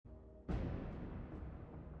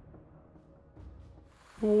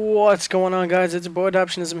What's going on, guys? It's your boy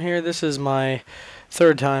Adoptionism here. This is my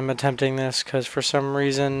third time attempting this because for some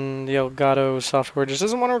reason the Elgato software just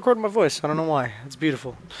doesn't want to record my voice. I don't know why. It's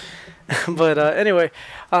beautiful. But anyway,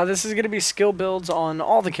 this is going to be skill builds on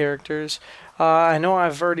all the characters. I know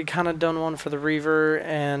I've already kind of done one for the Reaver,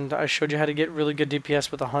 and I showed you how to get really good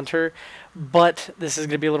DPS with the Hunter, but this is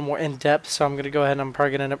going to be a little more in-depth, so I'm going to go ahead and I'm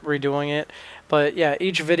probably going to end up redoing it. But yeah,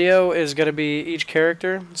 each video is going to be each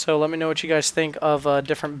character, so let me know what you guys think of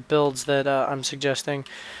different builds that I'm suggesting.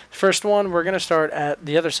 First one, we're going to start at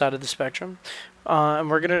the other side of the spectrum, and I'm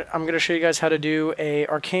going to show you guys how to do a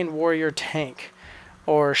Arcane Warrior tank,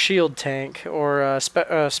 or shield tank, or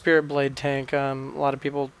spirit blade tank. A lot of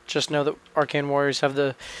people just know that Arcane Warriors have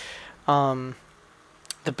the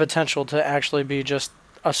potential to actually be just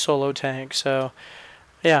a solo tank. So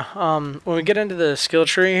yeah, when we get into the skill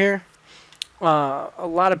tree here, a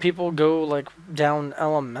lot of people go like down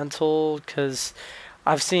elemental because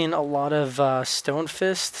I've seen a lot of Stone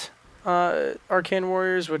Fist Arcane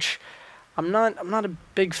Warriors, which I'm not a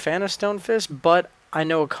big fan of Stone Fist, but I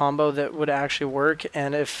know a combo that would actually work,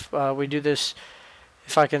 and if we do this,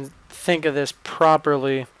 if I can think of this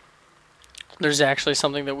properly, there's actually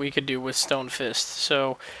something that we could do with Stone Fist.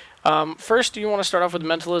 So first, you want to start off with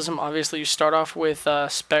Mentalism. Obviously, you start off with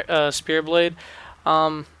Spear Blade.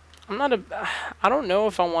 I don't know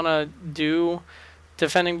if I want to do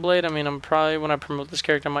Defending Blade. I mean, I'm probably, when I promote this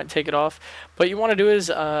character, I might take it off. But you want to do is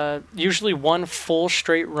usually one full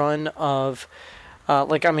straight run of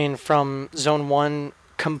from Zone 1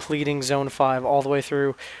 completing Zone 5 all the way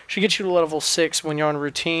through. Should get you to level 6 when you're on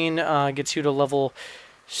routine, gets you to level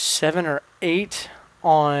 7 or 8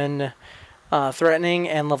 on threatening,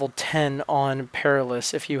 and level 10 on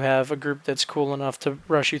perilous if you have a group that's cool enough to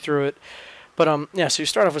rush you through it. But yeah, so you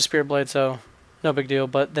start off with Spirit Blade, so no big deal.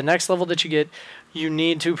 But the next level that you get, you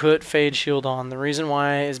need to put Fade Shield on. The reason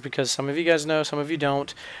why is because some of you guys know, some of you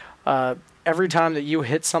don't. Every time that you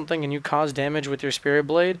hit something and you cause damage with your Spirit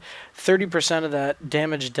Blade, 30% of that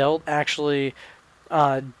damage dealt actually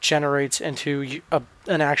generates into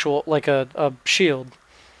an actual, like a shield,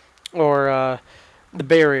 or the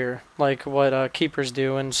barrier, like what Keepers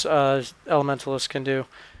do and Elementalists can do.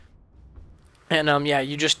 And yeah,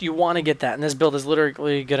 you want to get that, and this build is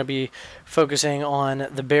literally going to be focusing on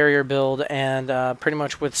the barrier build and pretty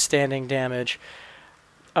much withstanding damage.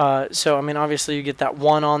 So I mean, obviously you get that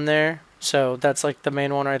 1 on there. So that's like the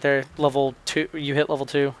main one right there. Level 2, you hit level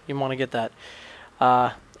 2, you want to get that.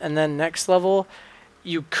 And then next level,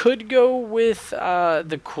 you could go with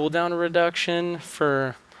the cooldown reduction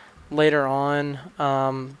for later on,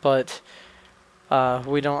 but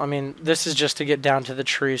we don't. I mean, this is just to get down to the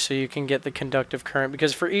tree so you can get the conductive current,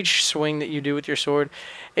 because for each swing that you do with your sword,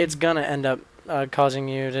 it's gonna end up causing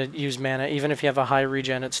you to use mana. Even if you have a high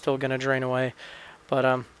regen, it's still gonna drain away. But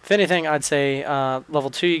if anything, I'd say level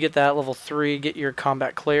 2 you get that, level 3 get your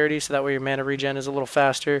combat clarity, so that way your mana regen is a little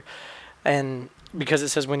faster, and because it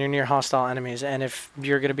says when you're near hostile enemies, and if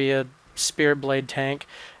you're going to be a Spirit Blade tank,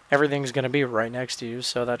 everything's going to be right next to you,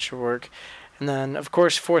 so that should work. And then, of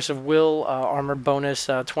course, Force of Will, armor bonus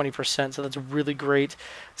 20%, so that's really great.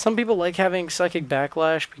 Some people like having Psychic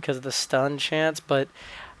Backlash because of the stun chance, but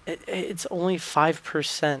it's only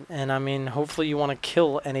 5%, and I mean, hopefully you want to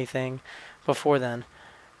kill anything before then.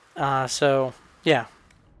 So yeah,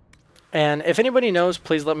 and if anybody knows,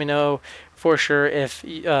 please let me know for sure if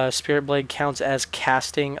Spirit Blade counts as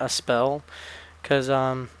casting a spell, because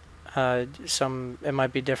it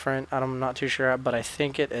might be different. I'm not too sure, but I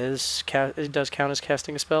think it is. It does count as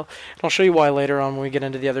casting a spell, and I'll show you why later on when we get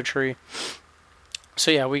into the other tree. So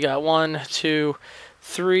yeah, we got 1, 2,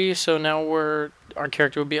 3. So now our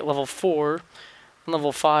character would be at level 4.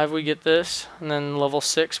 Level 5 we get this, and then level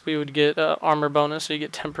 6 we would get armor bonus, so you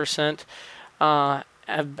get 10%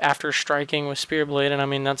 after striking with Spirit Blade. And I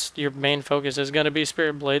mean, that's your main focus is going to be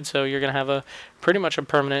Spirit Blade, so you're going to have a pretty much a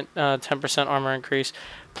permanent 10% armor increase.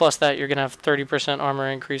 Plus that, you're going to have 30% armor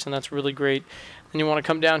increase, and that's really great. Then you want to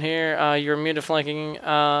come down here, you're immune to flanking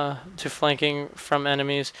from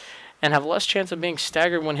enemies, and have less chance of being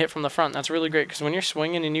staggered when hit from the front. That's really great, because when you're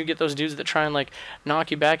swinging and you get those dudes that try and like knock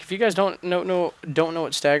you back. If you guys don't know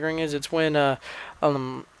what staggering is, it's when a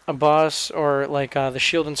boss or like the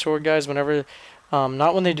shield and sword guys, whenever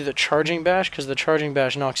not when they do the charging bash, because the charging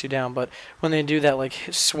bash knocks you down, but when they do that like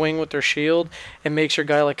swing with their shield, it makes your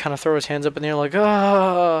guy like kind of throw his hands up in the air like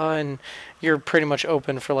ah, and you're pretty much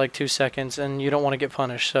open for like 2 seconds, and you don't want to get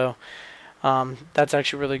punished. So that's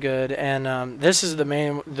actually really good, and this is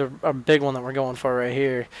a big one that we're going for right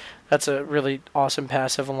here. That's a really awesome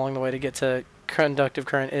passive along the way to get to conductive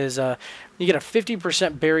current. Is you get a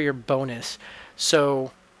 50% barrier bonus.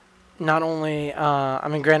 So not only, I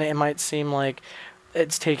mean, granted, it might seem like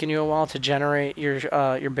it's taken you a while to generate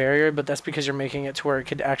your barrier, but that's because you're making it to where it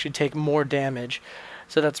could actually take more damage.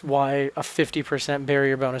 So that's why a 50%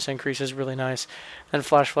 barrier bonus increase is really nice. And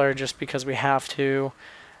Flash Flare just because we have to.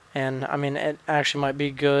 And, I mean, it actually might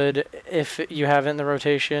be good if you have it in the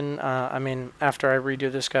rotation. I mean, after I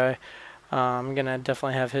redo this guy, I'm going to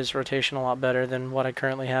definitely have his rotation a lot better than what I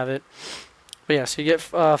currently have it. But yeah, so you get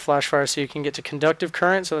Flash Fire so you can get to Conductive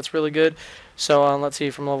Current, so that's really good. So let's see,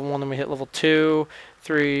 from level 1, then we hit level 2,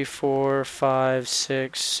 3, 4, 5,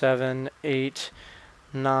 6, 7, 8,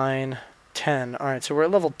 9, 10. Alright, so we're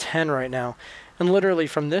at level 10 right now. And literally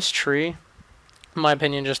from this tree, in my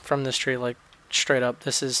opinion, just from this tree, like straight up,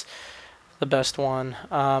 this is the best one.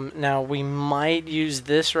 Now, we might use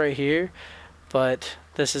this right here, but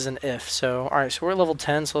this is an if. So, alright, so we're at level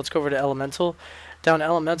 10, so let's go over to Elemental. Down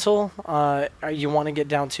Elemental, you want to get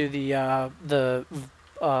down to the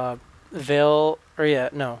Veil, or yeah,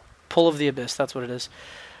 no, Pull of the Abyss, that's what it is.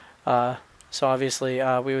 So obviously,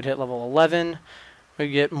 we would hit level 11, we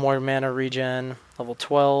get more mana regen. Level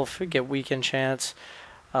 12, we get Weaken Chance.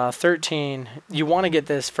 13, you want to get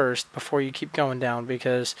this first before you keep going down,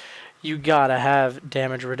 because you gotta have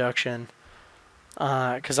damage reduction.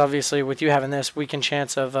 Because obviously, with you having this, Weaken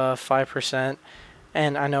Chance of 5%,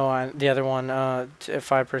 and I know the other one,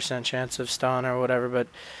 5% chance of stun or whatever, but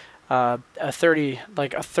a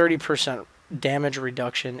 30% damage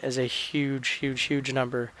reduction is a huge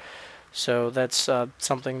number. So that's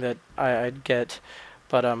something that I'd get.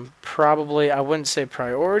 But probably, I wouldn't say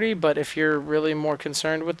priority, but if you're really more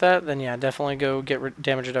concerned with that, then yeah, definitely go get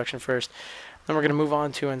damage reduction first. Then we're going to move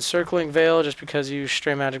on to Encircling Veil, just because you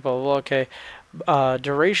stray magic, blah, blah, blah. Okay.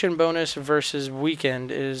 Duration bonus versus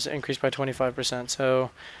weakened is increased by 25%,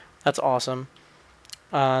 so that's awesome.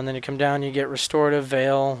 And then you come down, you get Restorative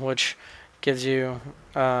Veil, which gives you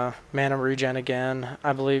mana regen again,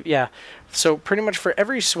 I believe. Yeah, so pretty much for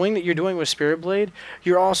every swing that you're doing with Spirit Blade,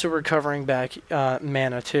 you're also recovering back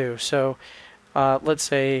mana too. So let's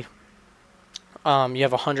say you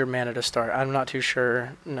have 100 mana to start. I'm not too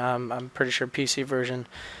sure. I'm pretty sure PC version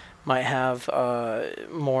might have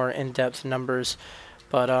more in-depth numbers,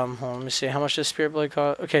 but hold on, let me see. How much does Spirit Blade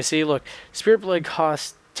cost? Okay, see, look, Spirit Blade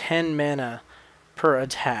costs 10 mana per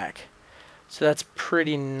attack, so that's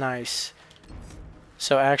pretty nice.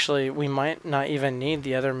 So actually, we might not even need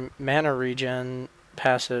the other mana regen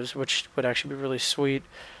passives, which would actually be really sweet,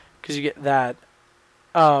 because you get that.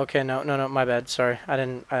 Oh, okay, no, my bad, sorry.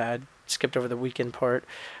 I skipped over the weakened part.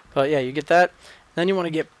 But yeah, you get that. Then you want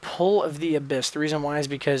to get Pull of the Abyss. The reason why is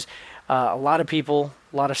because a lot of people,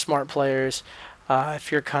 a lot of smart players,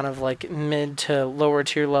 if you're kind of like mid to lower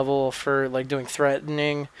tier level for like doing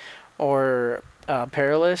threatening or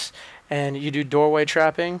perilous, and you do doorway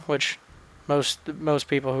trapping, which most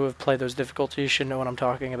people who have played those difficulties should know what I'm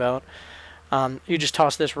talking about. You just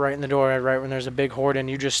toss this right in the door, right when there's a big horde, and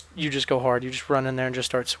you just go hard. You just run in there and just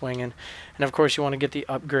start swinging. And of course, you want to get the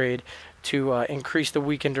upgrade to increase the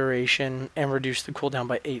weaken duration and reduce the cooldown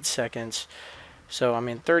by 8 seconds. So I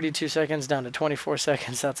mean, 32 seconds down to 24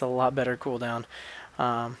 seconds. That's a lot better cooldown.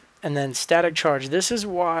 And then static charge. This is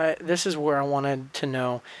where I wanted to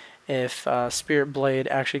know if Spirit Blade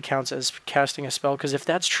actually counts as casting a spell. Because if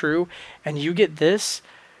that's true, and you get this,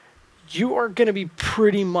 you are going to be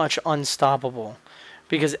pretty much unstoppable,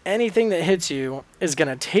 because anything that hits you is going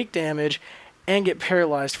to take damage and get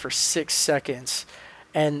paralyzed for 6 seconds,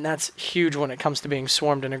 and that's huge when it comes to being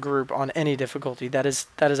swarmed in a group on any difficulty. That is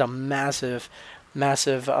a massive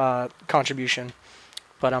contribution.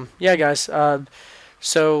 But yeah, guys,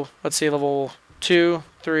 so let's see, level 2,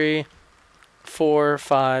 3, 4,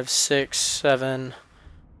 5, 6, 7,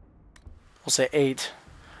 we'll say 8,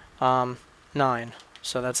 9.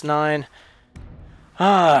 So that's 9,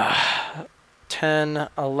 10,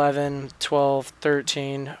 11, 12,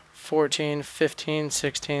 13, 14, 15,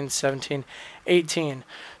 16, 17, 18.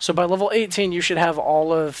 So by level 18, you should have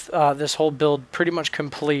all of this whole build pretty much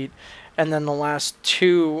complete. And then the last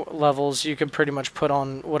 2 levels, you can pretty much put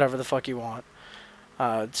on whatever the fuck you want.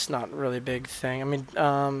 It's not really a big thing. I mean,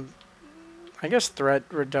 I guess threat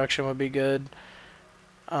reduction would be good.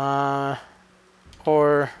 Or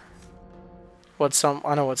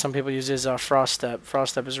I know what some people use is Frost Step.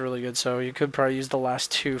 Frost Step is really good, so you could probably use the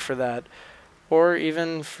last 2 for that, or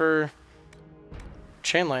even for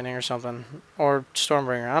Chain Lightning or something, or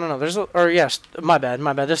Stormbringer. I don't know. Yes, my bad.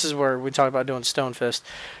 This is where we talk about doing Stone Fist.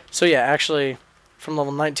 So yeah, actually, from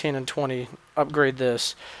level 19 and 20, upgrade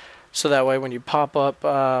this, so that way when you pop up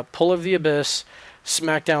Pull of the Abyss,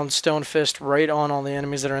 smack down Stone Fist right on all the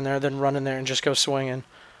enemies that are in there, then run in there and just go swinging.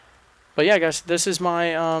 But yeah, guys, this is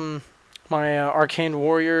my my Arcane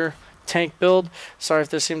Warrior tank build. Sorry if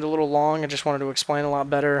this seemed a little long. I just wanted to explain a lot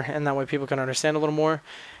better, and that way people can understand a little more.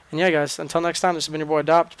 And yeah, guys, until next time, this has been your boy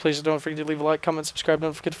Adopt. Please don't forget to leave a like, comment, subscribe.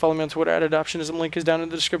 Don't forget to follow me on Twitter at Adoptionism. Link is down in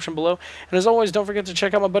the description below. And as always, don't forget to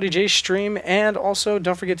check out my buddy Jay's stream. And also,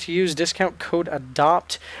 don't forget to use discount code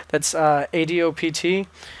ADOPT. That's ADOPT.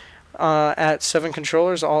 At 7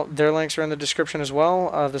 Controllers. All their links are in the description as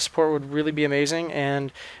well. The support would really be amazing.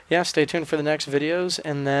 And yeah, stay tuned for the next videos.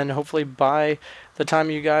 And then hopefully by the time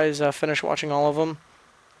you guys finish watching all of them,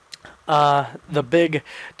 the big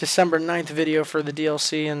December 9th video for the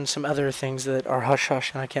DLC and some other things that are hush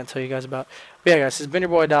hush and I can't tell you guys about. But yeah, guys, this has been your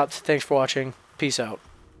boy Adopt. Thanks for watching. Peace out.